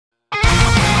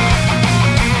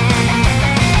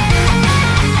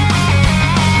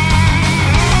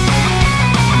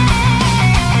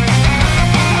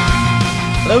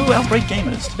Hello Outbreak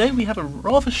Gamers, today we have a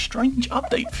rather strange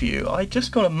update for you. I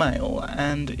just got a mail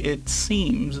and it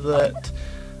seems that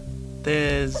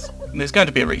there's going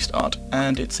to be a restart,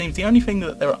 and it seems the only thing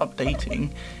that they're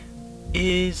updating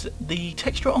is the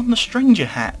texture on the stranger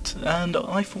hat, and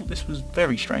I thought this was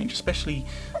very strange, especially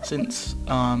since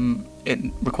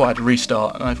it required a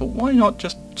restart, and I thought why not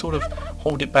just sort of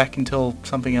hold it back until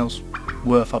something else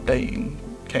worth updating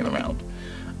came around.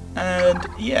 And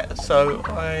yeah, so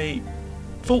I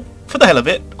thought for the hell of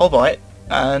it I'll buy it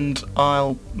and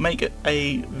I'll make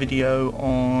a video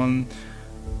on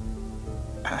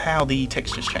how the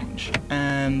textures change.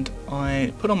 And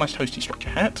I put on my toasty stranger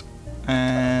hat,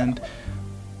 and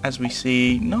as we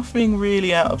see, nothing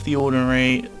really out of the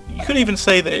ordinary. You could even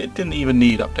say that it didn't even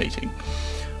need updating,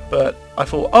 but I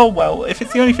thought, oh well, if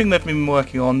it's the only thing they've been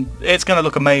working on, it's going to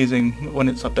look amazing when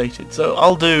it's updated, so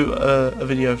I'll do a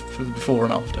video for the before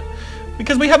and after,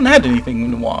 because we haven't had anything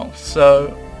in a while.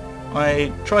 So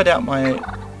I tried out my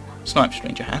Snipe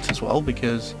Stranger hat as well,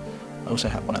 because I also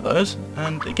have one of those,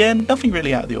 and again, nothing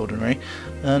really out of the ordinary.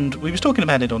 And we was talking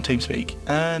about it on TeamSpeak,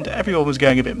 and everyone was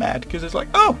going a bit mad, because it's like,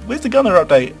 oh, where's the gunner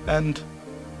update, and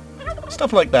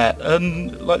stuff like that,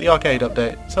 and like the arcade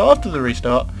update. So after the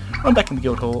restart, I'm back in the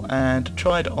guild hall and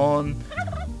tried on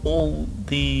all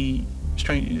the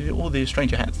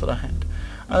stranger hats that I had,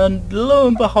 and lo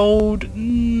and behold,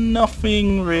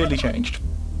 nothing really changed.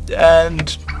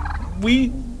 And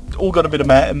we all got a bit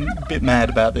mad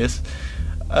about this.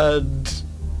 And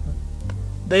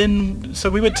then, so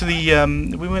we went to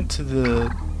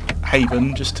the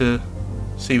Haven just to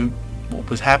see what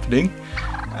was happening,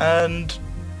 and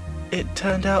it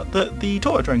turned out that the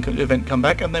Torture Drone event come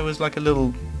back, and there was like a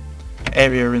little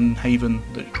area in Haven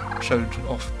that showed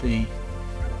off the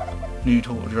new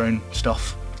Torture Drone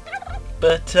stuff.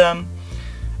 But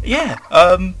yeah,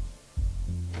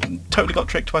 totally got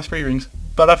tricked by 3 rings.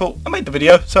 But I thought I made the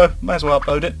video, so might as well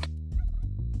upload it.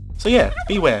 So yeah,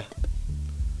 beware.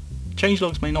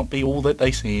 Changelogs may not be all that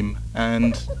they seem,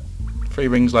 and 3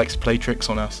 rings likes to play tricks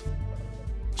on us,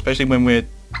 especially when we're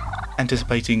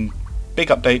anticipating big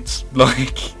updates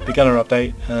like the Gunner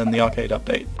update and the arcade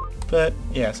update. But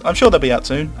yes, I'm sure they'll be out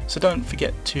soon, so don't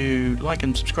forget to like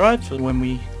and subscribe for when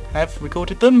we have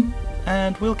recorded them,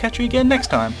 and we'll catch you again next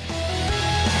time.